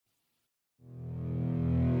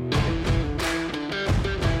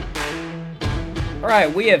All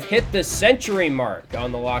right, we have hit the century mark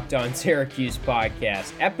on the Locked On Syracuse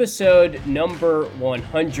podcast, episode number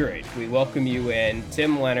 100. We welcome you in,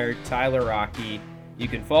 Tim Leonard, Tyler Rocky. You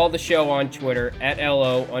can follow the show on Twitter at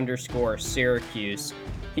LO_Syracuse.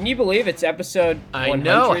 Can you believe it's episode 100? I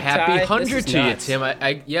know, happy 100 to nuts. you,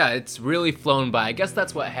 Tim. Yeah, it's really flown by. I guess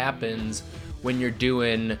that's what happens when you're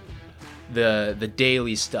doing the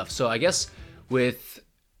daily stuff. So I guess with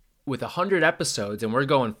 100 episodes, and we're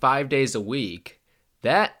going 5 days a week,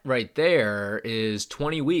 that right there is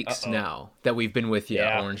 20 weeks now that we've been with you,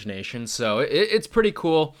 Orange Nation. So it's pretty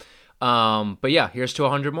cool. But yeah, here's to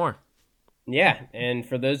 100 more. Yeah, and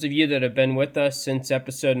for those of you that have been with us since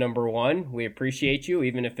episode number 1, we appreciate you,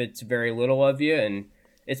 even if it's very little of you. And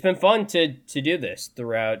it's been fun to do this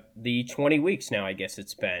throughout the 20 weeks now, I guess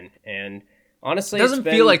it's been. And honestly, it doesn't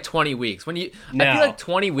feel like 20 weeks. I feel like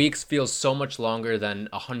 20 weeks feels so much longer than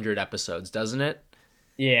 100 episodes, doesn't it?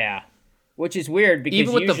 Yeah, which is weird because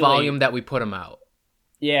even with the volume that we put them out.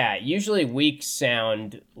 Yeah, usually weeks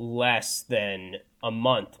sound less than a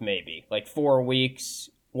month, maybe like 4 weeks,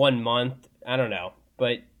 1 month. I don't know,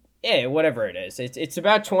 but yeah, whatever it is, it's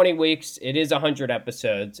about 20 weeks. It is 100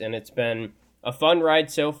 episodes, and it's been a fun ride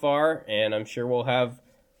so far. And I'm sure we'll have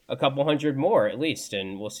a couple hundred more at least,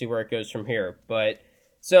 and we'll see where it goes from here. But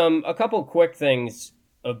a couple quick things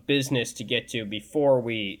of business to get to before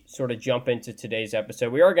we sort of jump into today's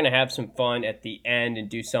episode. We are going to have some fun at the end and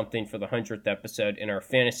do something for the 100th episode in our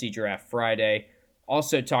Fantasy Draft Friday.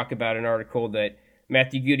 Also talk about an article that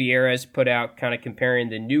Matthew Gutierrez put out kind of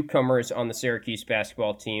comparing the newcomers on the Syracuse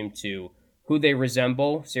basketball team to who they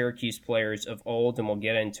resemble, Syracuse players of old, and we'll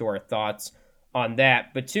get into our thoughts on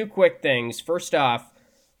that. But two quick things. First off,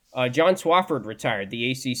 John Swofford retired,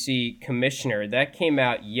 the ACC commissioner. That came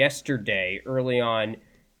out yesterday, early on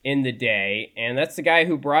in the day, and that's the guy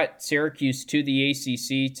who brought Syracuse to the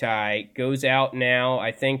ACC tie. Goes out now.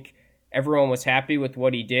 I think everyone was happy with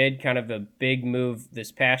what he did. Kind of a big move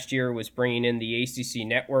this past year was bringing in the ACC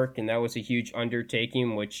network, and that was a huge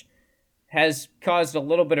undertaking, which has caused a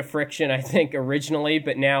little bit of friction, I think, originally,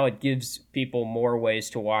 but now it gives people more ways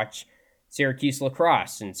to watch Syracuse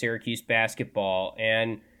lacrosse and Syracuse basketball.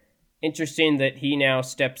 And interesting that he now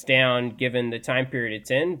steps down given the time period it's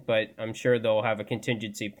in, but I'm sure they'll have a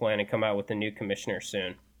contingency plan and come out with a new commissioner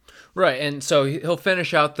soon. Right, and so he'll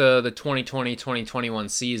finish out the 2020-2021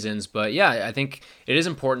 seasons, but yeah, I think it is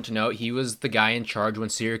important to note he was the guy in charge when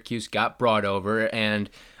Syracuse got brought over, and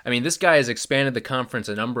I mean, this guy has expanded the conference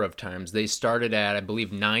a number of times. They started at, I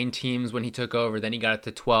believe, 9 teams when he took over, then he got it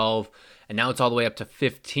to 12, and now it's all the way up to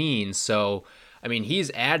 15, so I mean, he's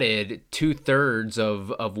added 2/3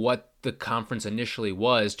 of what the conference initially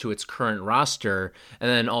was to its current roster, and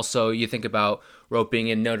then also you think about roping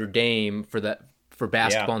in Notre Dame for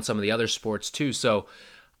basketball and some of the other sports too. So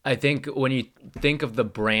I think when you think of the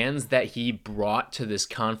brands that he brought to this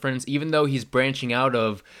conference, even though he's branching out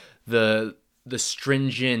of the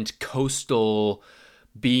stringent coastal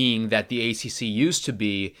being that the ACC used to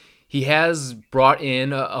be, he has brought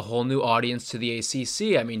in a whole new audience to the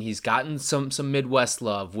ACC. I mean, he's gotten some Midwest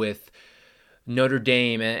love with Notre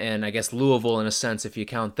Dame and I guess Louisville in a sense if you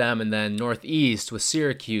count them, and then Northeast with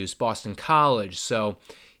Syracuse, Boston College. So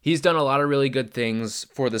he's done a lot of really good things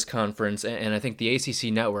for this conference, and I think the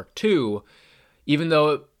ACC network too, even though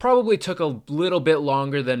it probably took a little bit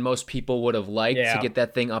longer than most people would have liked to get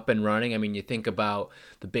that thing up and running. I mean, you think about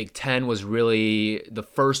the Big Ten was really the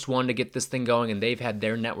first one to get this thing going, and they've had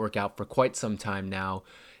their network out for quite some time now.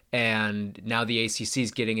 And now the ACC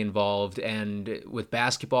is getting involved, and with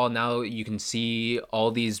basketball, now you can see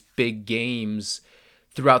all these big games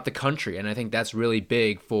throughout the country, and I think that's really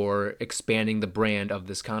big for expanding the brand of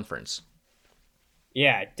this conference.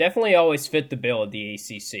 Yeah, definitely always fit the bill of the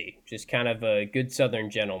ACC. Just kind of a good Southern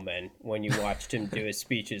gentleman when you watched him do his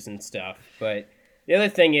speeches and stuff. But the other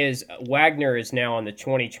thing is, Wagner is now on the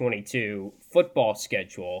 2022 football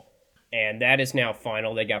schedule, and that is now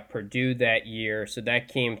final. They got Purdue that year, so that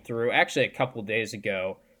came through actually a couple days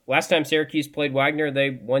ago. Last time Syracuse played Wagner, they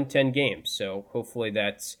won 10 games, so hopefully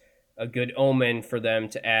that's a good omen for them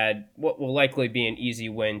to add what will likely be an easy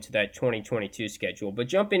win to that 2022 schedule. But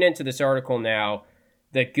jumping into this article now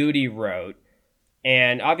that Goody wrote,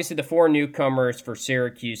 and obviously the 4 newcomers for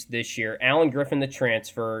Syracuse this year, Alan Griffin, the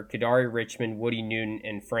transfer, Kadari Richmond, Woody Newton,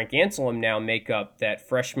 and Frank Anselem now make up that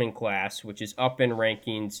freshman class, which is up in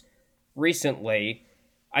rankings recently.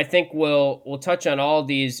 I think we'll touch on all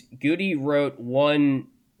these. Goody wrote one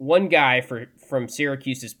guy from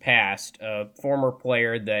Syracuse's past, a former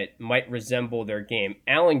player that might resemble their game.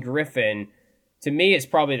 Alan Griffin, to me, is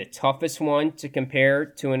probably the toughest one to compare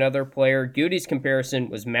to another player. Goody's comparison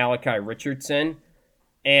was Malachi Richardson.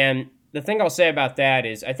 And the thing I'll say about that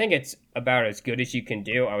is I think it's about as good as you can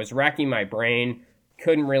do. I was racking my brain,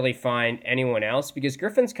 couldn't really find anyone else because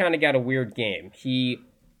Griffin's kind of got a weird game. He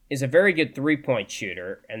is a very good 3-point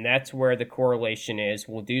shooter, and that's where the correlation is.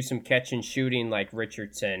 We'll do some catch and shooting like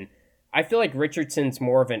Richardson. I feel like Richardson's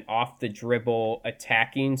more of an off-the-dribble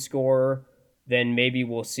attacking scorer than maybe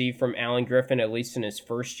we'll see from Alan Griffin, at least in his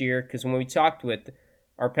first year. Because when we talked with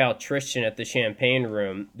our pal Tristan at the Champagne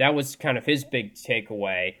Room, that was kind of his big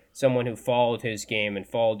takeaway. Someone who followed his game and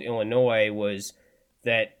followed Illinois was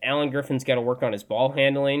that Alan Griffin's got to work on his ball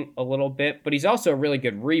handling a little bit, but he's also a really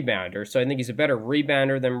good rebounder. So I think he's a better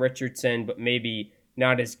rebounder than Richardson, but maybe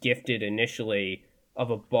not as gifted initially of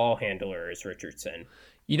a ball handler as Richardson.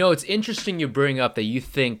 You know, it's interesting you bring up that you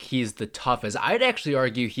think he's the toughest. I'd actually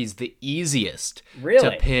argue he's the easiest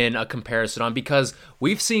to pin a comparison on because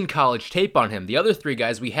we've seen college tape on him. The other three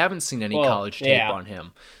guys, we haven't seen any college tape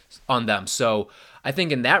on them. So I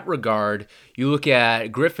think in that regard, you look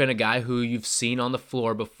at Griffin, a guy who you've seen on the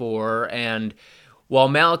floor before, and while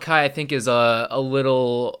Malachi, I think, is a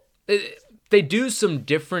little... They do some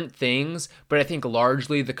different things, but I think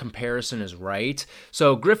largely the comparison is right.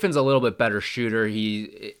 So Griffin's a little bit better shooter.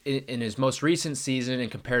 He, in his most recent season, in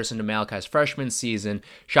comparison to Malachi's freshman season,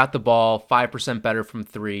 shot the ball 5% better from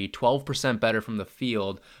three, 12% better from the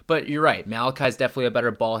field. But you're right, Malachi's definitely a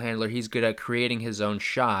better ball handler. He's good at creating his own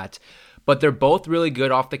shot. But they're both really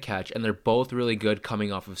good off the catch, and they're both really good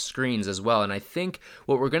coming off of screens as well. And I think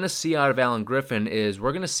what we're going to see out of Alan Griffin is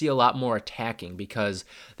we're going to see a lot more attacking because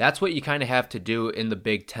that's what you kind of have to do in the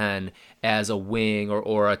Big Ten as a wing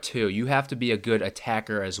or a two. You have to be a good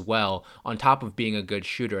attacker as well on top of being a good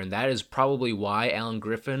shooter. And that is probably why Alan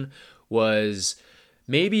Griffin was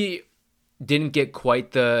maybe didn't get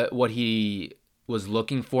quite what he was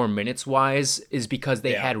looking for minutes wise is because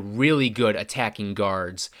they had really good attacking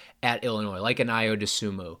guards at Illinois, like an Ayo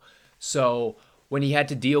Dosunmu. So when he had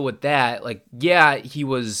to deal with that, he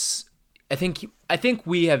was. I think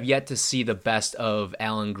we have yet to see the best of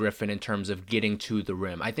Alan Griffin in terms of getting to the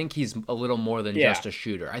rim. I think he's a little more than just a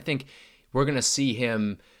shooter. I think we're gonna see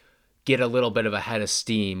him get a little bit of a head of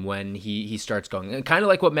steam when he starts going, kind of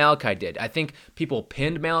like what Malachi did. I think people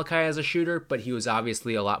pinned Malachi as a shooter, but he was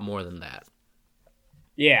obviously a lot more than that.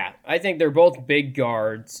 Yeah, I think they're both big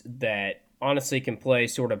guards that honestly can play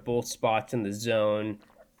sort of both spots in the zone,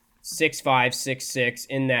 6'5", 6'6",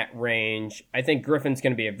 in that range. I think Griffin's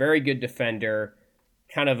going to be a very good defender,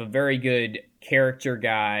 kind of a very good character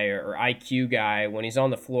guy or IQ guy. When he's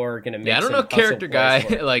on the floor, going to make I don't know character guy.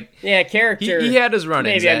 Character. He had his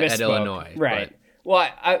run-ins at Illinois. Right. But.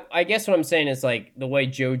 Well, I guess what I'm saying is the way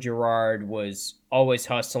Joe Girard was always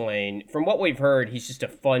hustling. From what we've heard, he's just a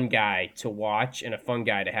fun guy to watch and a fun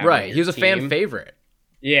guy to have. Right, he was a fan favorite.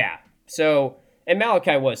 Yeah. So, and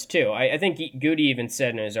Malachi was too. I think Goody even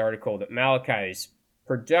said in his article that Malachi's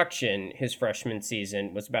production his freshman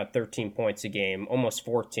season was about 13 points a game, almost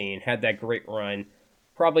 14. Had that great run.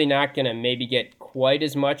 Probably not going to maybe get quite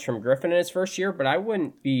as much from Griffin in his first year, but I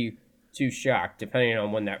wouldn't be too shocked, depending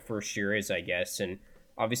on when that first year is, I guess. And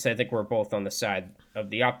obviously, I think we're both on the side of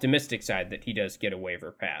the optimistic side that he does get a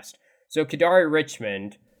waiver passed. So Kadari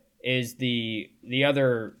Richmond is the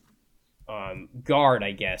other guard,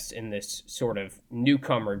 I guess, in this sort of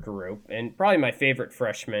newcomer group, and probably my favorite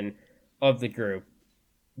freshman of the group.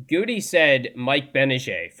 Goody said Mike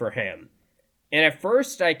Gbinije for him. And at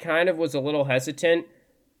first, I kind of was a little hesitant.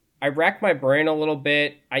 I racked my brain a little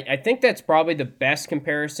bit. I think that's probably the best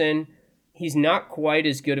comparison. He's not quite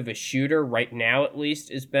as good of a shooter right now, at least,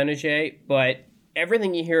 as Gbinije, but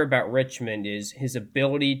everything you hear about Richmond is his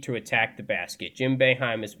ability to attack the basket. Jim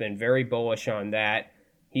Boeheim has been very bullish on that.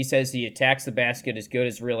 He says he attacks the basket as good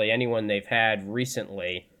as really anyone they've had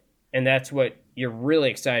recently, and that's what you're really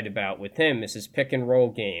excited about with him is his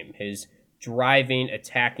pick-and-roll game, his driving,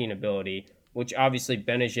 attacking ability, which obviously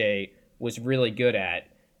Gbinije was really good at.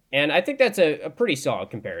 And I think that's a pretty solid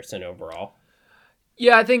comparison overall.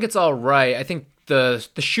 Yeah, I think it's all right. I think the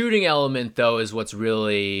shooting element, though, is what's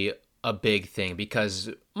really a big thing because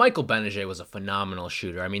Michael Gbinije was a phenomenal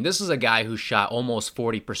shooter. I mean, this is a guy who shot almost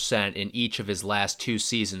 40% in each of his last two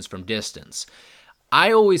seasons from distance.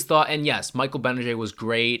 I always thought, and yes, Michael Gbinije was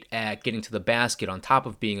great at getting to the basket on top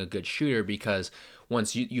of being a good shooter because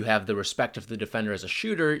once you have the respect of the defender as a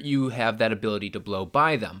shooter, you have that ability to blow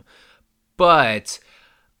by them. But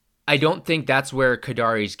I don't think that's where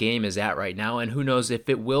Kadari's game is at right now, and who knows if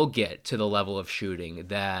it will get to the level of shooting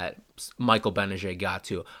that Michael Gbinije got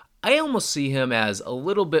to. I almost see him as a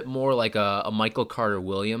little bit more like a Michael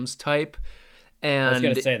Carter-Williams type. And I was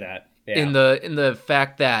going to say that. in the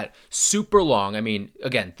fact that super long. I mean,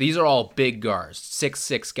 again, these are all big guards,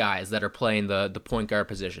 6'6" guys that are playing the point guard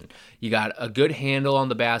position. You got a good handle on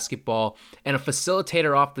the basketball and a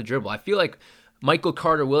facilitator off the dribble. I feel like Michael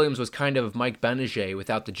Carter-Williams was kind of Mike Gbinije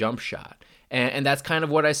without the jump shot. And that's kind of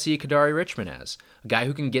what I see Kadari Richmond as. A guy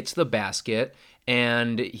who can get to the basket,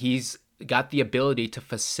 and he's got the ability to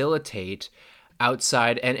facilitate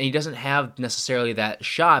outside, and he doesn't have necessarily that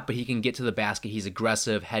shot, but he can get to the basket. He's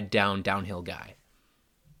aggressive, head down, downhill guy.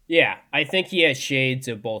 Yeah, I think he has shades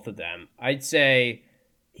of both of them. I'd say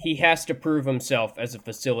he has to prove himself as a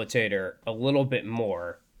facilitator a little bit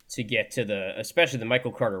more to get to especially the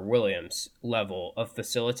Michael Carter-Williams level of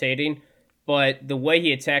facilitating. But the way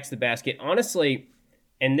he attacks the basket, honestly,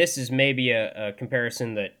 and this is maybe a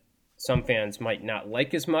comparison that some fans might not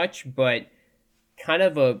like as much, but kind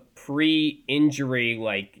of a pre-injury,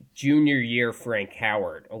 like junior year Frank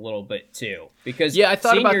Howard a little bit too. Because I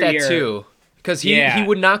thought about that too. Because he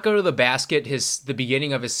would not go to the basket the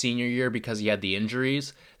beginning of his senior year because he had the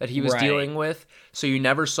injuries that he was dealing with. So you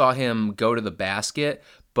never saw him go to the basket.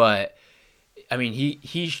 But I mean,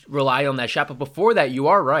 he relied on that shot. But before that, you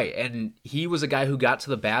are right. And he was a guy who got to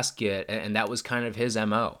the basket, and that was kind of his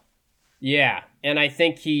MO. Yeah, and I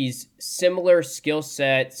think he's similar skill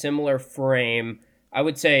set, similar frame. I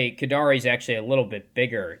would say Kadari's actually a little bit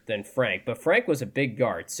bigger than Frank, but Frank was a big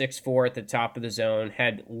guard, 6'4" at the top of the zone,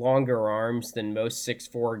 had longer arms than most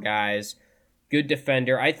 6'4" guys, good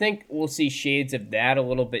defender. I think we'll see shades of that a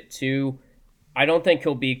little bit too. I don't think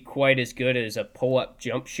he'll be quite as good as a pull-up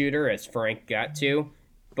jump shooter as Frank got to,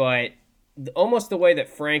 but almost the way that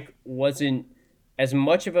Frank wasn't as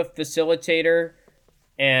much of a facilitator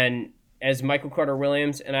and as Michael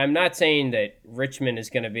Carter-Williams, and I'm not saying that Richmond is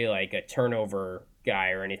going to be like a turnover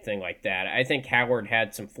guy or anything like that. I think Howard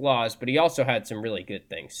had some flaws, but he also had some really good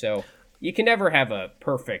things. So you can never have a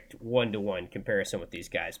perfect one-to-one comparison with these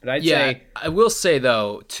guys. But I'd say... I will say,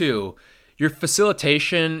 though, too, your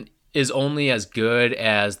facilitation is only as good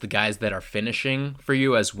as the guys that are finishing for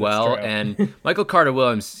you as well. And Michael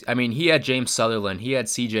Carter-Williams, I mean, he had James Sutherland, he had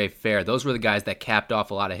CJ Fair. Those were the guys that capped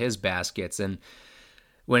off a lot of his baskets. And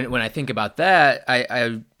when I think about that,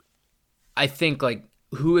 I think, like,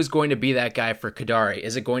 who is going to be that guy for Kadari?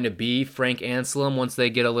 Is it going to be Frank Anselem once they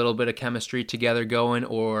get a little bit of chemistry together going,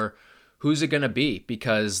 or who's it going to be?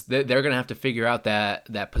 Because they're going to have to figure out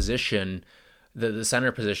that position, the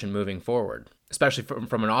center position moving forward, especially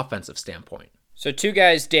from an offensive standpoint. So 2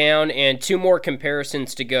 guys down and 2 more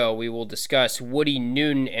comparisons to go. We will discuss Woody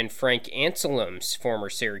Newton and Frank Anselem's former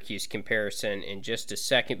Syracuse comparison in just a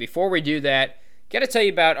second. Before we do that, got to tell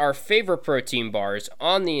you about our favorite protein bars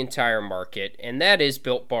on the entire market, and that is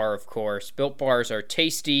Built Bar, of course. Built Bars are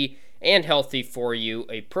tasty and healthy for you.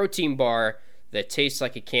 A protein bar that tastes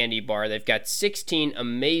like a candy bar. They've got 16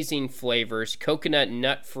 amazing flavors, coconut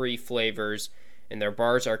nut-free flavors, and their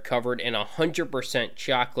bars are covered in 100%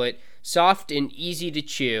 chocolate, soft and easy to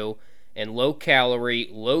chew, and low calorie,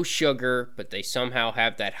 low sugar, but they somehow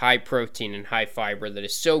have that high protein and high fiber that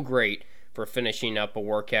is so great for finishing up a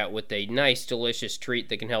workout with a nice, delicious treat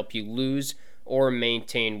that can help you lose or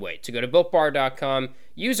maintain weight. So go to BuiltBar.com,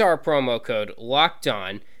 use our promo code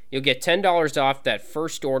LOCKEDON. You'll get $10 off that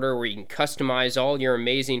first order where you can customize all your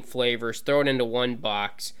amazing flavors, throw it into one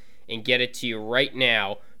box, and get it to you right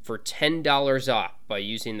now for $10 off by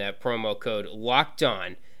using that promo code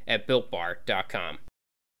LOCKEDON at BuiltBar.com.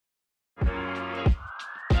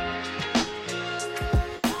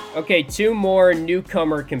 Okay, 2 more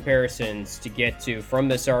newcomer comparisons to get to from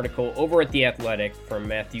this article over at The Athletic from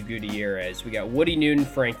Matthew Gutierrez. We got Woody Newton,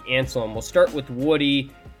 Frank Anselem. We'll start with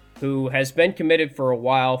Woody, who has been committed for a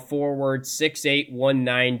while, forward, 6'8",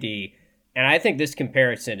 190. And I think this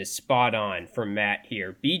comparison is spot on from Matt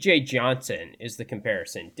here. B.J. Johnson is the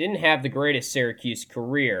comparison. Didn't have the greatest Syracuse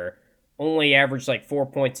career, only averaged like 4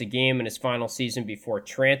 points a game in his final season before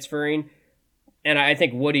transferring. And I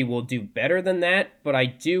think Woody will do better than that, but I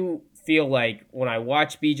do feel like when I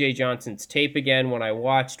watch B.J. Johnson's tape again, when I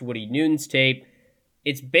watched Woody Newton's tape,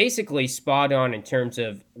 it's basically spot on in terms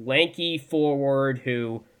of lanky forward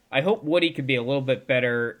who I hope Woody could be a little bit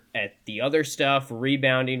better at the other stuff,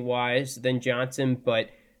 rebounding-wise, than Johnson, but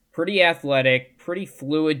pretty athletic, pretty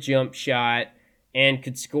fluid jump shot, and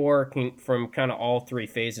could score from kind of all 3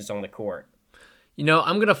 phases on the court. You know,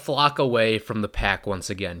 I'm going to flock away from the pack once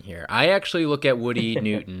again here. I actually look at Woody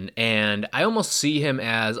Newton, and I almost see him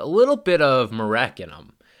as a little bit of Marek in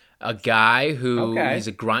him. A guy who is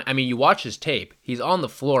a grind. I mean, you watch his tape. He's on the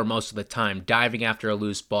floor most of the time, diving after a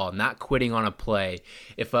loose ball, not quitting on a play.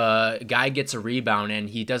 If a guy gets a rebound and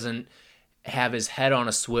he doesn't have his head on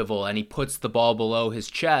a swivel and he puts the ball below his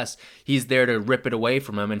chest, he's there to rip it away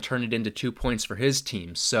from him and turn it into 2 points for his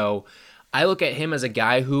team. So I look at him as a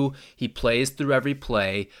guy who he plays through every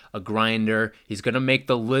play, a grinder. He's going to make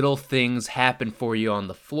the little things happen for you on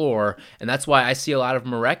the floor, and that's why I see a lot of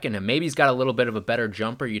Marek in him. Maybe he's got a little bit of a better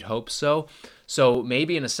jumper, you'd hope so. So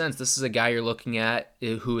maybe in a sense, this is a guy you're looking at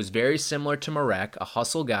who is very similar to Marek, a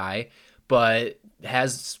hustle guy, but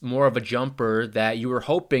has more of a jumper that you were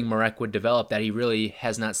hoping Marek would develop that he really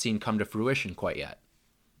has not seen come to fruition quite yet.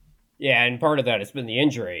 Yeah, and part of that has been the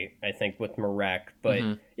injury, I think, with Marek. But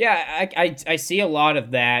yeah, I see a lot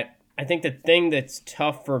of that. I think the thing that's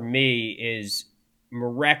tough for me is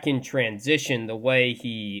Marek in transition, the way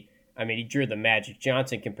he drew the Magic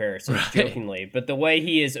Johnson comparison jokingly, but the way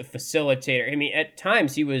he is a facilitator. I mean, at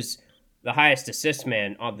times he was the highest assist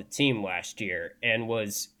man on the team last year and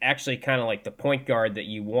was actually kind of like the point guard that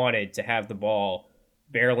you wanted to have the ball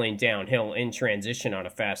barreling downhill in transition on a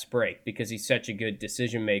fast break because he's such a good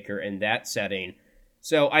decision maker in that setting.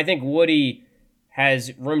 So I think Woody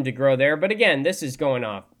has room to grow there. But again, this is going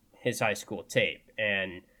off his high school tape.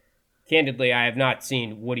 And candidly, I have not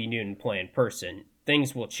seen Woody Newton play in person.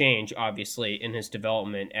 Things will change, obviously, in his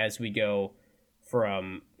development as we go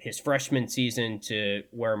from his freshman season to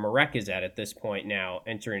where Marek is at this point now,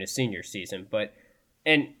 entering his senior season.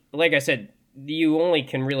 And like I said, you only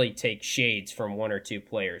can really take shades from one or two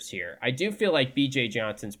players here. I do feel like BJ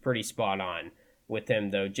Johnson's pretty spot on with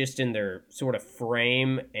him, though, just in their sort of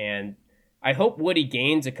frame. And I hope Woody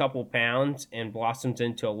gains a couple pounds and blossoms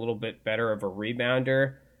into a little bit better of a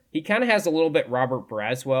rebounder. He kind of has a little bit Robert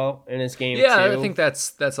Braswell in his game, too. I think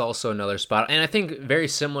that's also another spot. And I think very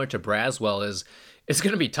similar to Braswell is it's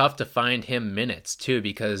going to be tough to find him minutes, too,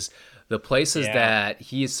 because the places that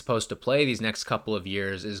he is supposed to play these next couple of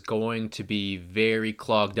years is going to be very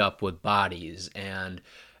clogged up with bodies and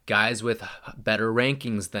guys with better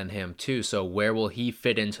rankings than him, too. So where will he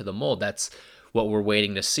fit into the mold? That's what we're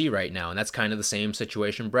waiting to see right now. And that's kind of the same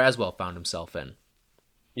situation Braswell found himself in.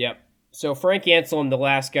 Yep. So Frank Anselem, the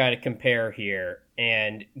last guy to compare here.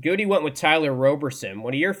 And Goody went with Tyler Roberson,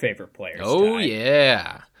 one of your favorite players. Oh, Ty.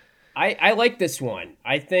 Yeah. I like this one.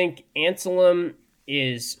 I think Anselem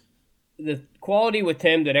is the quality with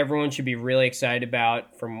him that everyone should be really excited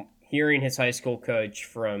about from hearing his high school coach,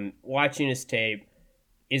 from watching his tape,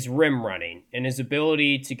 is rim running and his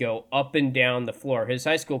ability to go up and down the floor. His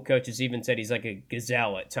high school coaches even said he's like a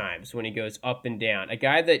gazelle at times when he goes up and down. A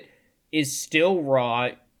guy that is still raw,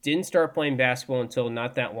 didn't start playing basketball until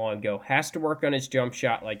not that long ago, has to work on his jump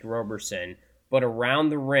shot like Roberson, but around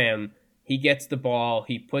the rim, he gets the ball,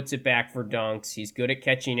 he puts it back for dunks, he's good at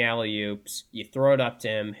catching alley-oops, you throw it up to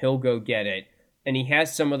him, he'll go get it. And he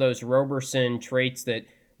has some of those Roberson traits that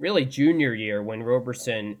really junior year, when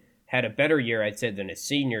Roberson had a better year, I'd say, than his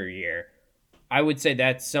senior year. I would say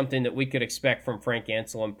that's something that we could expect from Frank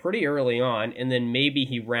Anselem pretty early on, and then maybe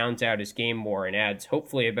he rounds out his game more and adds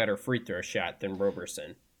hopefully a better free throw shot than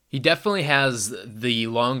Roberson. He definitely has the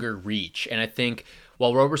longer reach, and I think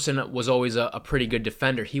while Roberson was always a pretty good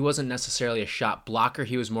defender, he wasn't necessarily a shot blocker.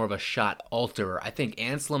 He was more of a shot alterer. I think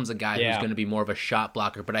Anselem's a guy who's going to be more of a shot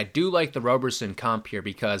blocker, but I do like the Roberson comp here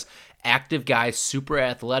because active guy, super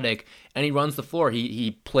athletic, and he runs the floor.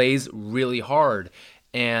 He plays really hard.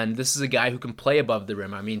 And this is a guy who can play above the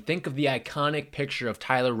rim. I mean, think of the iconic picture of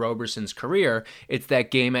Tyler Roberson's career. It's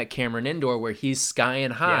that game at Cameron Indoor where he's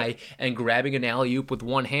skying high and grabbing an alley-oop with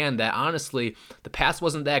one hand that, honestly, the pass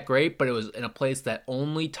wasn't that great, but it was in a place that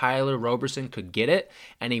only Tyler Roberson could get it,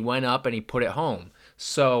 and he went up and he put it home.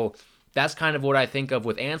 So that's kind of what I think of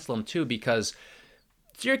with Anselem, too, because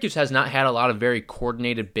Syracuse has not had a lot of very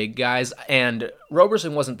coordinated big guys, and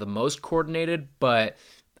Roberson wasn't the most coordinated, but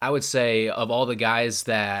I would say of all the guys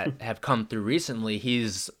that have come through recently,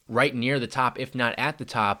 he's right near the top, if not at the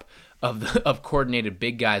top, of coordinated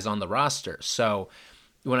big guys on the roster. So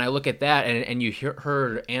when I look at that, and you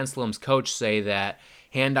heard Anselem's coach say that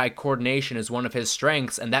hand-eye coordination is one of his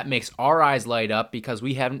strengths, and that makes our eyes light up because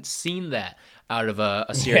we haven't seen that out of a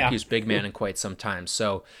Syracuse big man in quite some time.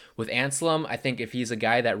 So with Anselem, I think if he's a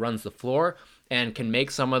guy that runs the floor and can make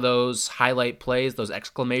some of those highlight plays, those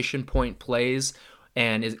exclamation point plays,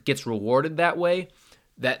 and it gets rewarded that way,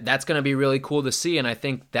 that's going to be really cool to see. And I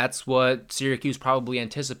think that's what Syracuse probably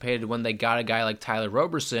anticipated when they got a guy like Tyler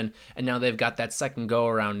Roberson, and now they've got that second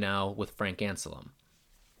go-around now with Frank Anselem.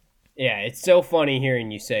 Yeah, it's so funny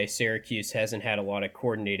hearing you say Syracuse hasn't had a lot of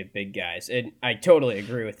coordinated big guys. And I totally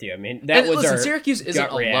agree with you. I mean, Syracuse isn't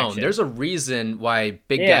alone. Reaction. There's a reason why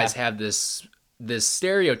big guys have this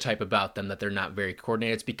stereotype about them that they're not very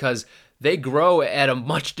coordinated. It's because they grow at a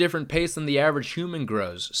much different pace than the average human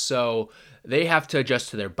grows. So they have to adjust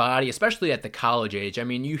to their body, especially at the college age. I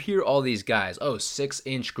mean, you hear all these guys,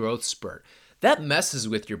 6-inch growth spurt. That messes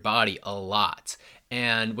with your body a lot.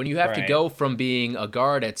 And when you have to go from being a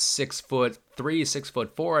guard at 6'3",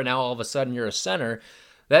 6'4", and now all of a sudden you're a center,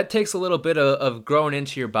 that takes a little bit of growing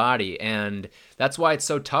into your body. And that's why it's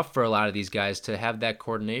so tough for a lot of these guys to have that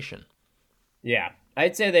coordination. Yeah.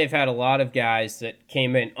 I'd say they've had a lot of guys that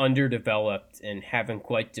came in underdeveloped and haven't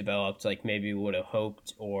quite developed like maybe we would have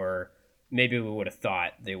hoped or maybe we would have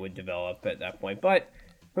thought they would develop at that point. But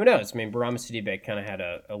who knows? I mean, Bourama Sidibe kind of had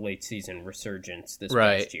a late season resurgence this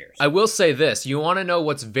past year. So. I will say this. You want to know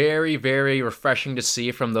what's very, very refreshing to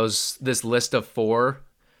see from this list of 4?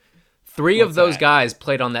 3 of those guys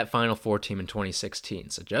played on that Final Four team in 2016.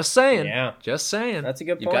 So just saying. Yeah. Just saying. That's a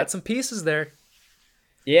good point. You got some pieces there.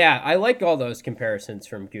 Yeah, I like all those comparisons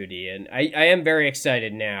from Goody, and I am very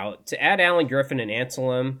excited now to add Alan Griffin and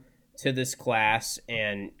Anselm to this class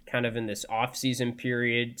and kind of in this off-season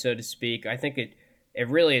period, so to speak. I think it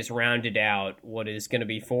really has rounded out what is going to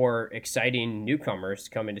be 4 exciting newcomers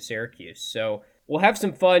coming to Syracuse. So we'll have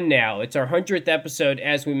some fun now. It's our 100th episode,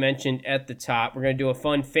 as we mentioned at the top. We're going to do a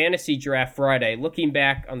fun Fantasy Draft Friday, looking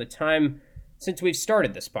back on the time since we've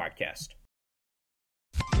started this podcast.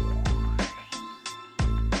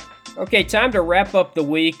 Okay, time to wrap up the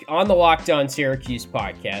week on the Locked On Syracuse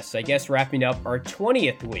podcast. I guess wrapping up our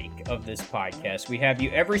 20th week of this podcast. We have you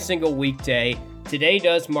every single weekday. Today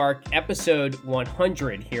does mark episode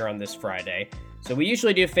 100 here on this Friday. So we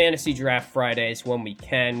usually do Fantasy Draft Fridays when we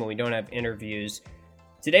can, when we don't have interviews.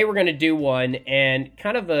 Today we're going to do one and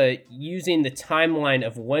kind of using the timeline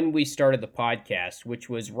of when we started the podcast, which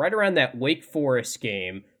was right around that Wake Forest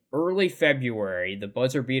game, early February, the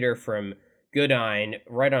buzzer beater from Goodine,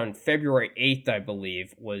 right on February 8th, I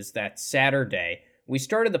believe, was that Saturday. We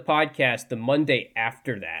started the podcast the Monday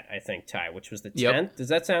after that, I think, Ty, which was the 10th. Yep. Does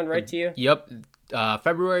that sound right to you? Yep.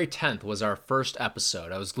 February 10th was our first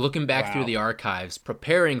episode. I was looking back through the archives,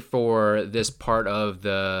 preparing for this part of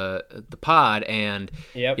the pod, and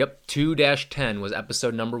 2-10 was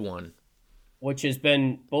episode number 1. Which has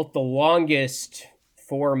been both the longest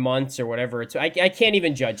 4 months or whatever. I can't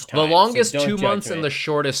even judge time. The longest 2 months and the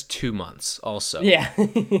shortest 2 months also. Yeah,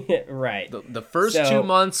 right. The first 2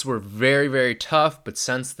 months were very, very tough, but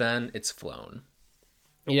since then, it's flown.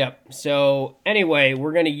 Yep. So anyway,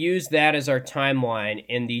 we're going to use that as our timeline.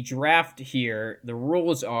 In the draft here, the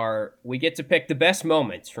rules are we get to pick the best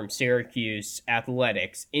moments from Syracuse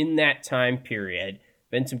athletics in that time period.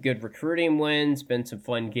 Been some good recruiting wins, been some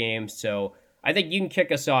fun games, so I think you can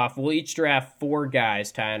kick us off. We'll each draft 4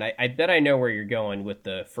 guys, Ty, and I bet I know where you're going with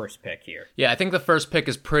the first pick here. Yeah, I think the first pick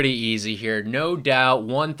is pretty easy here. No doubt,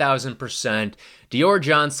 1,000%. Dior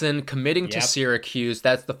Johnson committing to Syracuse.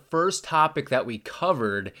 That's the first topic that we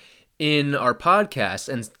covered in our podcast.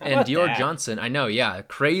 And Dior Johnson, I know,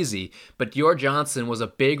 crazy. But Dior Johnson was a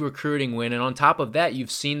big recruiting win. And on top of that,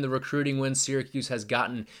 you've seen the recruiting win Syracuse has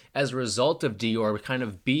gotten as a result of Dior kind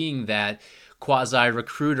of being that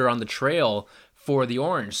quasi-recruiter on the trail for the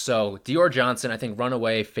Orange. So Dior Johnson, I think,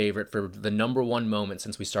 runaway favorite for the number 1 moment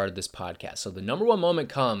since we started this podcast. So the number 1 moment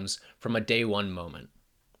comes from a day 1 moment.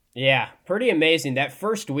 Yeah, pretty amazing. That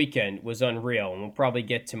first weekend was unreal, and we'll probably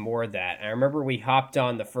get to more of that. I remember we hopped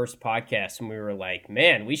on the first podcast and we were like,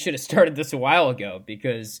 man, we should have started this a while ago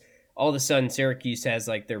because all of a sudden Syracuse has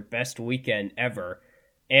like their best weekend ever.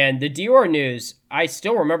 And the Dior news, I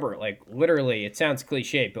still remember, like, literally, it sounds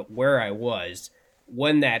cliche, but where I was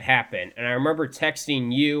when that happened. And I remember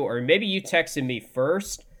texting you, or maybe you texted me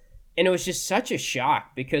first, and it was just such a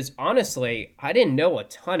shock because, honestly, I didn't know a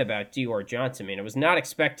ton about Dior Johnson. I mean, I was not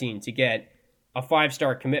expecting to get a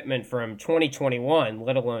 5-star commitment from 2021,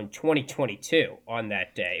 let alone 2022 on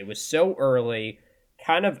that day. It was so early,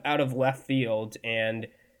 kind of out of left field, and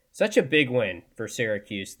such a big win for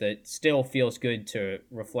Syracuse that still feels good to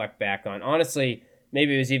reflect back on. Honestly,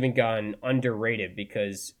 maybe it was even gone underrated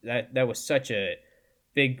because that was such a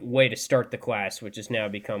big way to start the class, which has now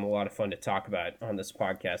become a lot of fun to talk about on this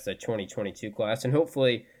podcast, that 2022 class, and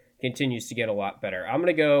hopefully continues to get a lot better. I'm going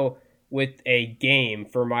to go with a game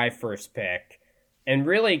for my first pick, and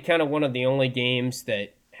really kind of one of the only games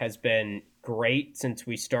that has been great since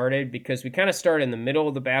we started because we kind of started in the middle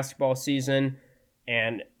of the basketball season.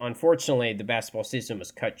 And unfortunately, the basketball season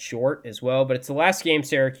was cut short as well. But it's the last game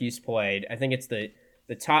Syracuse played. I think it's the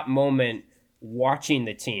top moment watching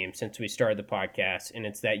the team since we started the podcast. And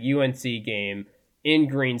it's that UNC game in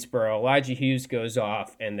Greensboro. Elijah Hughes goes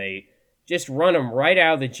off, and they just run them right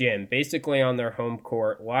out of the gym, basically on their home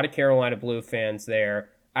court. A lot of Carolina Blue fans there.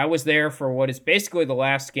 I was there for what is basically the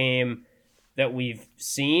last game that we've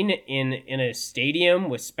seen in a stadium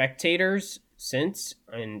with spectators since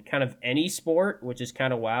in kind of any sport, which is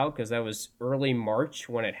kind of wild because that was early March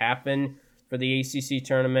when it happened for the ACC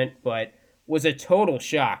tournament, but was a total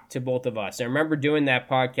shock to both of us. I remember doing that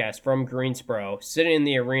podcast from Greensboro, sitting in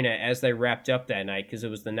the arena as they wrapped up that night because it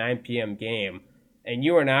was the 9 p.m. game, and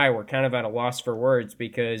you and I were kind of at a loss for words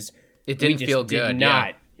because it didn't feel good.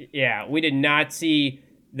 We did not see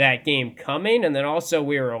that game coming, and then also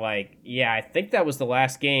we were like, I think that was the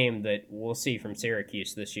last game that we'll see from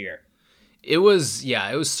Syracuse this year. It was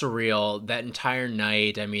surreal that entire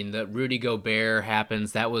night. I mean, the Rudy Gobert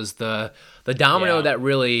happens. That was the domino that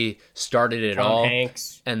really started it all.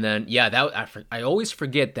 Hanks. And then, I always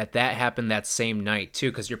forget that happened that same night, too,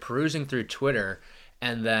 because you're perusing through Twitter,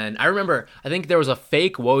 and then I remember, I think there was a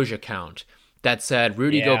fake Woj account that said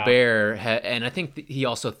Rudy Gobert, and I think he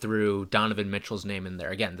also threw Donovan Mitchell's name in there.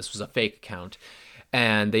 Again, this was a fake account.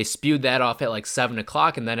 And they spewed that off at like 7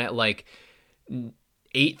 o'clock, and then at like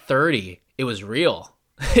 8:30, it was real.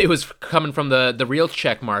 It was coming from the real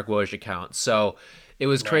checkmark Woj account. So it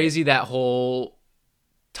was crazy that whole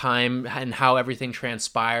time and how everything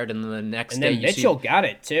transpired. And then the next day, Mitchell got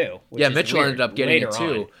it too. Mitchell ended up getting it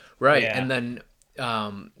too. On. Right. Yeah. And then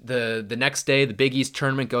the next day, the Big East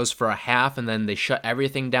tournament goes for a half, and then they shut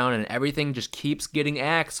everything down, and everything just keeps getting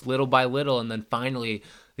axed little by little. And then finally,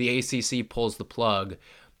 the ACC pulls the plug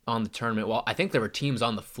on the tournament. Well, I think there were teams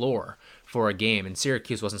on the floor for a game, and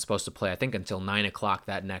Syracuse wasn't supposed to play, I think, until 9 o'clock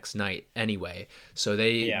that next night anyway. So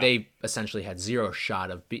they essentially had zero shot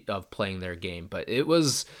of playing their game. But it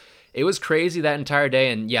was crazy that entire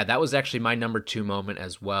day, and that was actually my number 2 moment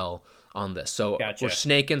as well on this. So Gotcha. We're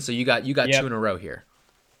snaking, so you got 2 in a row here.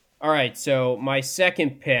 All right, so my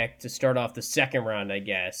second pick to start off the second round, I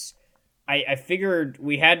guess, I figured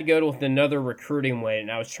we had to go with another recruiting win,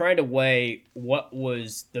 and I was trying to weigh what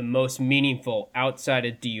was the most meaningful outside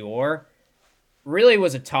of Dior. Really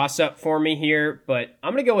was a toss-up for me here, but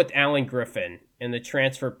I'm going to go with Alan Griffin and the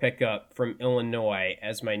transfer pickup from Illinois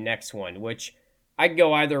as my next one, which I could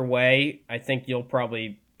go either way. I think you'll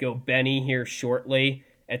probably go Benny here shortly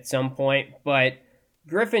at some point, but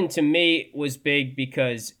Griffin to me was big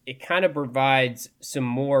because it kind of provides some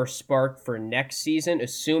more spark for next season,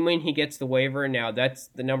 assuming he gets the waiver. Now, that's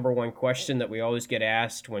the number one question that we always get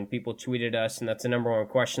asked when people tweet at us, and that's the number one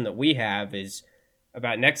question that we have is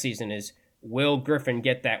about next season is, will Griffin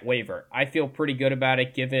get that waiver? I feel pretty good about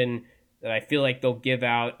it, given that I feel like they'll give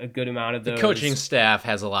out a good amount of those. The coaching staff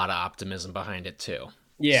has a lot of optimism behind it, too.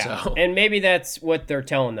 Yeah, and maybe that's what they're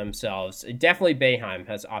telling themselves. Definitely Boeheim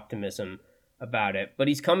has optimism about it, but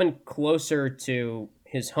he's coming closer to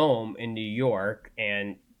his home in New York,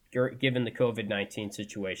 and given the COVID-19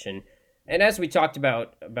 situation. And as we talked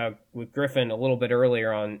about with Griffin a little bit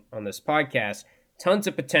earlier on this podcast, tons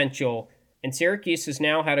of potential. And Syracuse has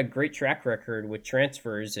now had a great track record with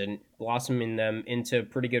transfers and blossoming them into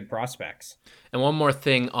pretty good prospects. And one more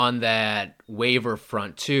thing on that waiver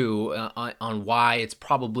front, too, on why it's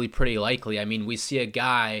probably pretty likely. I mean, we see a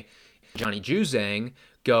guy, Johnny Juzang,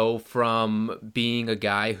 go from being a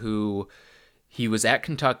guy who he was at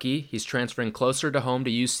Kentucky, he's transferring closer to home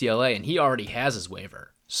to UCLA, and he already has his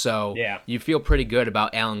waiver. So you feel pretty good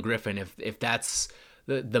about Alan Griffin if that's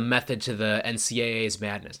the method to the NCAA's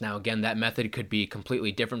madness. Now, again, that method could be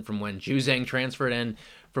completely different from when Juzang transferred and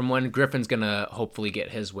from when Griffin's going to hopefully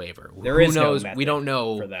get his waiver. Who knows? We don't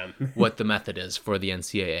know what the method is for the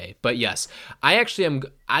NCAA. But yes, I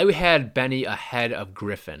had Benny ahead of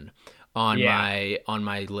Griffin on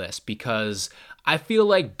my list because I feel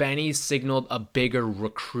like Benny signaled a bigger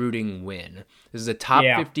recruiting win. This is a top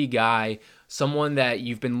 50 guy, someone that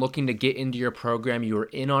you've been looking to get into your program. You were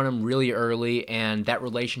in on him really early, and that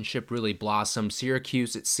relationship really blossomed.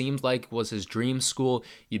 Syracuse, it seems like, was his dream school.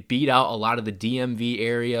 You beat out a lot of the DMV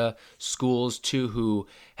area schools, too, who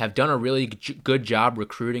have done a really good job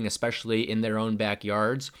recruiting, especially in their own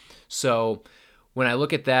backyards. So when I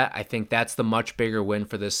look at that, I think that's the much bigger win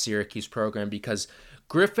for this Syracuse program because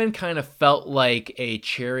Griffin kind of felt like a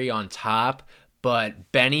cherry on top,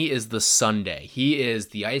 but Benny is the sundae. He is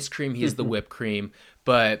the ice cream, he's the whipped cream,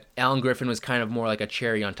 but Alan Griffin was kind of more like a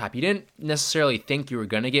cherry on top. You didn't necessarily think you were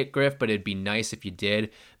going to get Griff, but it'd be nice if you did.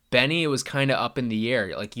 Benny, it was kind of up in the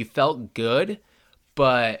air. Like, you felt good,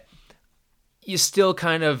 but you still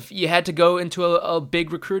you had to go into a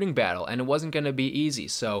big recruiting battle, and it wasn't going to be easy.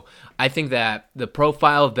 So I think that the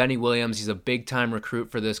profile of Benny Williams, he's a big-time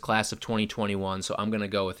recruit for this class of 2021, so I'm going to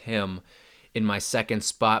go with him in my second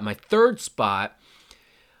spot. My third spot,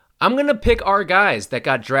 I'm going to pick our guys that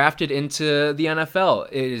got drafted into the NFL.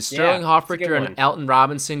 It is Sterling Hoffrichter and Alton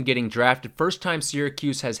Robinson getting drafted. First time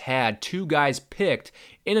Syracuse has had 2 guys picked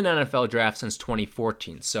in an NFL draft since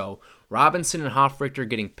 2014. So Robinson and Hofrichter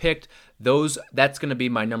getting picked, that's going to be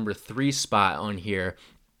my number 3 spot on here.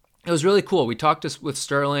 It was really cool. We talked with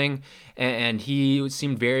Sterling, and he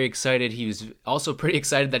seemed very excited. He was also pretty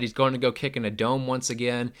excited that he's going to go kick in a dome once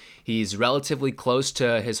again. He's relatively close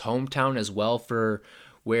to his hometown as well for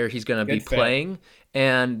where he's going to be playing.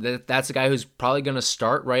 And that's a guy who's probably going to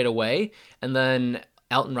start right away. And then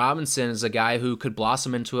Alton Robinson is a guy who could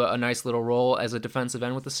blossom into a nice little role as a defensive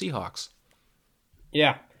end with the Seahawks.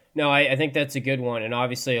 Yeah. No, I think that's a good one. And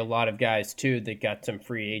obviously a lot of guys, too, that got some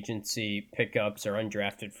free agency pickups or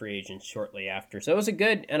undrafted free agents shortly after. So it was a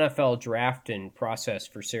good NFL draft and process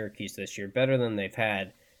for Syracuse this year, better than they've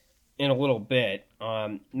had in a little bit.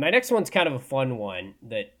 My next one's kind of a fun one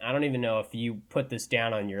that I don't even know if you put this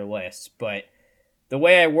down on your list, but the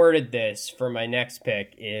way I worded this for my next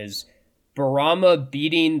pick is Barama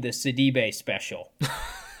beating the Sidibe special.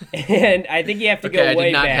 And I think you have to go way back. I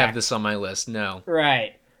did not have this on my list, no.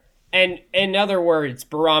 Right. And in other words,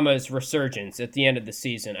 Barama's resurgence at the end of the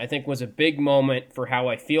season, I think, was a big moment for how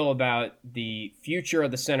I feel about the future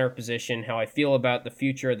of the center position, how I feel about the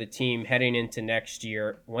future of the team heading into next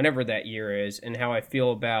year, whenever that year is, and how I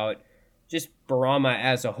feel about just Barama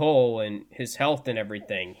as a whole and his health and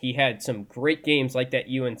everything. He had some great games like that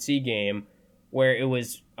UNC game where it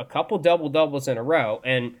was a couple double-doubles in a row,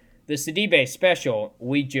 and the Sidibe special,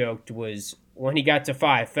 we joked, was when he got to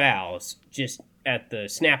 5 fouls, just at the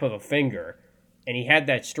snap of a finger, and he had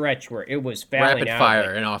that stretch where it was fouling rapid out. Rapid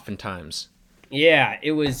fire, and oftentimes. Yeah,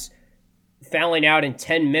 it was fouling out in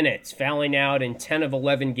 10 minutes, fouling out in 10 of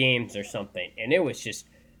 11 games or something, and it was just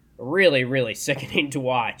really, really sickening to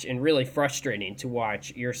watch and really frustrating to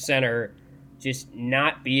watch your center just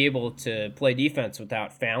not be able to play defense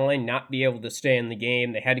without fouling, not be able to stay in the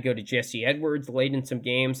game. They had to go to Jesse Edwards late in some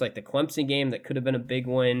games, like the Clemson game that could have been a big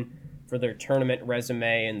win for their tournament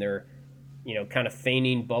resume and their kind of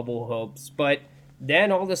feigning bubble hopes. But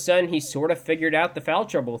then all of a sudden he sort of figured out the foul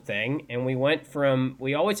trouble thing, and we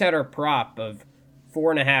always had our prop of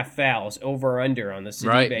 4.5 fouls over or under on the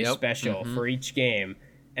Sidibe special for each game.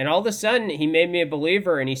 And all of a sudden he made me a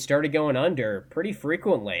believer, and he started going under pretty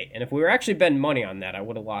frequently. And if we were actually betting money on that, I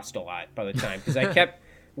would have lost a lot by the time, because I kept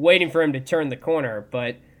waiting for him to turn the corner.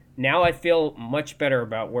 But now I feel much better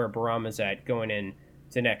about where Barama's at going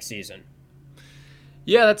into next season.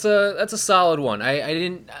 Yeah, that's a solid one.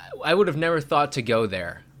 I would have never thought to go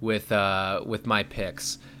there with my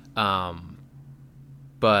picks. But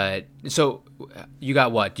so you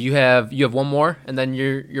got what? Do you have one more and then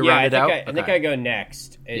you're rounded out? I think I go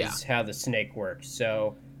next is how the snake works.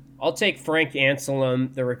 So I'll take Frank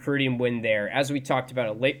Anselem, the recruiting win there. As we talked about,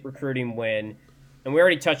 a late recruiting win, and we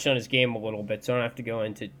already touched on his game a little bit, so I don't have to go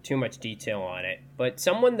into too much detail on it. But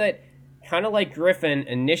someone that, kind of like Griffin,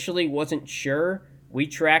 initially wasn't sure. We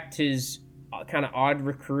tracked his kind of odd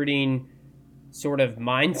recruiting sort of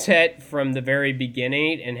mindset from the very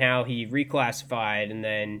beginning and how he reclassified, and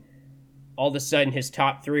then all of a sudden his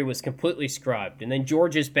top 3 was completely scrubbed. And then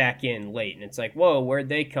Georgia's back in late, and it's like, whoa, where'd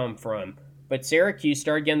they come from? But Syracuse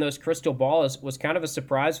started getting those crystal balls. Was kind of a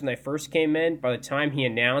surprise when they first came in. By the time he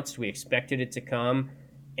announced, we expected it to come.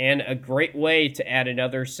 And a great way to add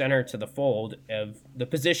another center to the fold of the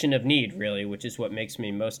position of need, really, which is what makes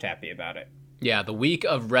me most happy about it. Yeah, the week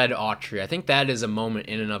of Red Autry. I think that is a moment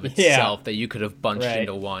in and of itself that you could have bunched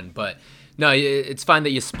into one. But no, it's fine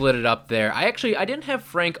that you split it up there. I didn't have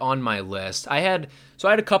Frank on my list. I had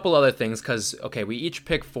a couple other things because, we each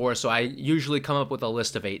pick 4, so I usually come up with a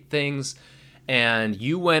list of 8 things. And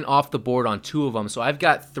you went off the board on 2 of them, so I've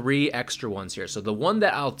got 3 extra ones here. So the one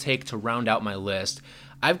that I'll take to round out my list,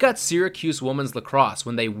 I've got Syracuse women's lacrosse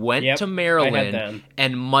when they went to Maryland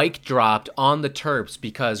and Mike dropped on the Terps,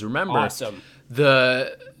 because remember,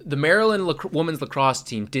 the Maryland women's lacrosse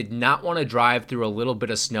team did not want to drive through a little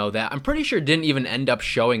bit of snow that I'm pretty sure didn't even end up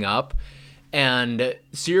showing up. And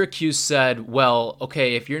Syracuse said, well,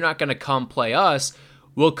 okay, if you're not going to come play us,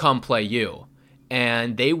 we'll come play you.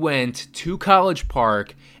 And they went to College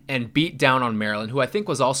Park and beat down on Maryland, who I think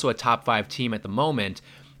was also a top 5 team at the moment.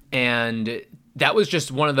 And that was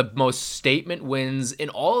just one of the most statement wins in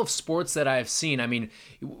all of sports that I've seen. I mean,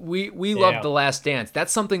 we loved The Last Dance.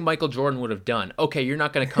 That's something Michael Jordan would have done. Okay, you're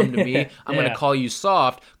not going to come to me. I'm going to call you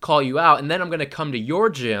soft, call you out, and then I'm going to come to your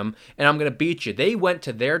gym, and I'm going to beat you. They went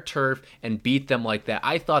to their turf and beat them like that.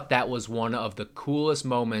 I thought that was one of the coolest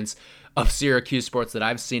moments of Syracuse sports that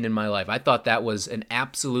I've seen in my life. I thought that was an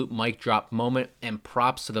absolute mic drop moment, and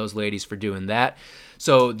props to those ladies for doing that.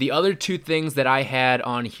 So the other 2 things that I had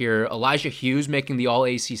on here, Elijah Hughes making the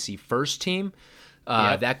All-ACC first team.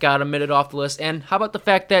 That got omitted off the list. And how about the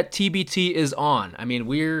fact that TBT is on? I mean,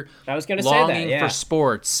 we're longing for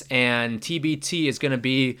sports, and TBT is going to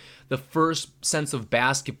be the first sense of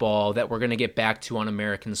basketball that we're going to get back to on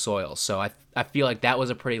American soil. So I feel like that was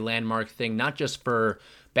a pretty landmark thing, not just for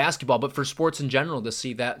basketball, but for sports in general, to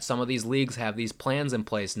see that some of these leagues have these plans in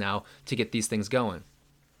place now to get these things going.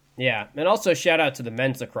 Yeah, and also shout out to the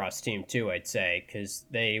men's lacrosse team too, I'd say, because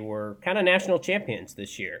they were kind of national champions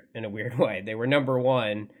this year in a weird way. They were number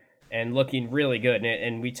one and looking really good.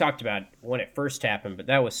 And we talked about when it first happened, but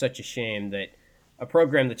that was such a shame that a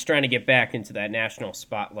program that's trying to get back into that national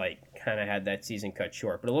spotlight kind of had that season cut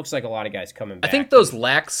short. But it looks like a lot of guys coming back. I think those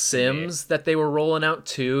lax sims that they were rolling out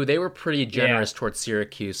too, they were pretty generous towards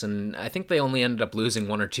Syracuse, and I think they only ended up losing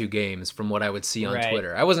 1 or 2 games from what I would see on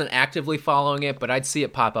Twitter. I wasn't actively following it, but I'd see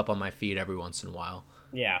it pop up on my feed every once in a while.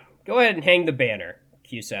 Yeah, go ahead and hang the banner,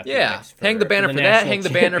 Cuse Athletics. Yeah, hang the banner for that. Hang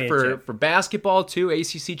the banner for basketball too.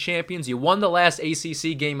 ACC champions. You won the last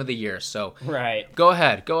ACC game of the year, so go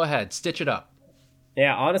ahead, stitch it up.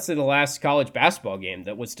 Yeah, honestly, the last college basketball game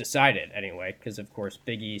that was decided anyway, because of course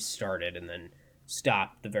Big East started and then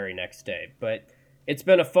stopped the very next day. But it's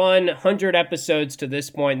been a fun 100 episodes to this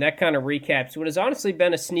point. That kind of recaps what has honestly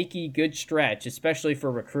been a sneaky good stretch, especially for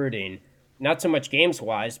recruiting. Not so much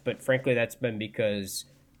games-wise, but frankly that's been because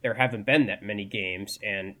there haven't been that many games.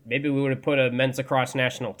 And maybe we would have put a men's lacrosse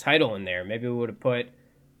national title in there. Maybe we would have put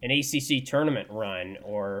an ACC tournament run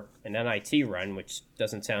or an NIT run, which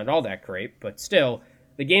doesn't sound all that great, but still,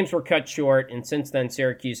 the games were cut short, and since then,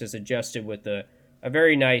 Syracuse has adjusted with a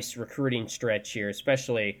very nice recruiting stretch here,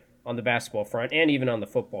 especially on the basketball front and even on the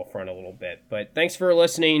football front a little bit. But thanks for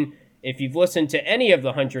listening. If you've listened to any of the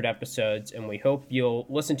 100 episodes, and we hope you'll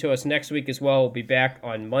listen to us next week as well, we'll be back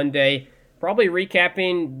on Monday, probably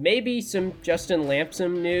recapping maybe some Justin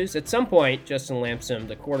Lamson news. At some point, Justin Lamson,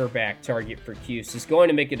 the quarterback target for Cuse, is going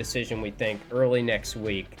to make a decision, we think, early next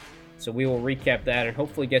week. So we will recap that and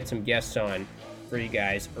hopefully get some guests on for you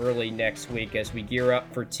guys early next week as we gear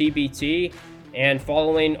up for TBT and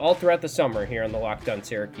following all throughout the summer here on the Locked On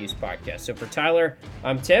Syracuse podcast. So for Tyler,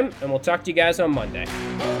 I'm Tim, and we'll talk to you guys on Monday.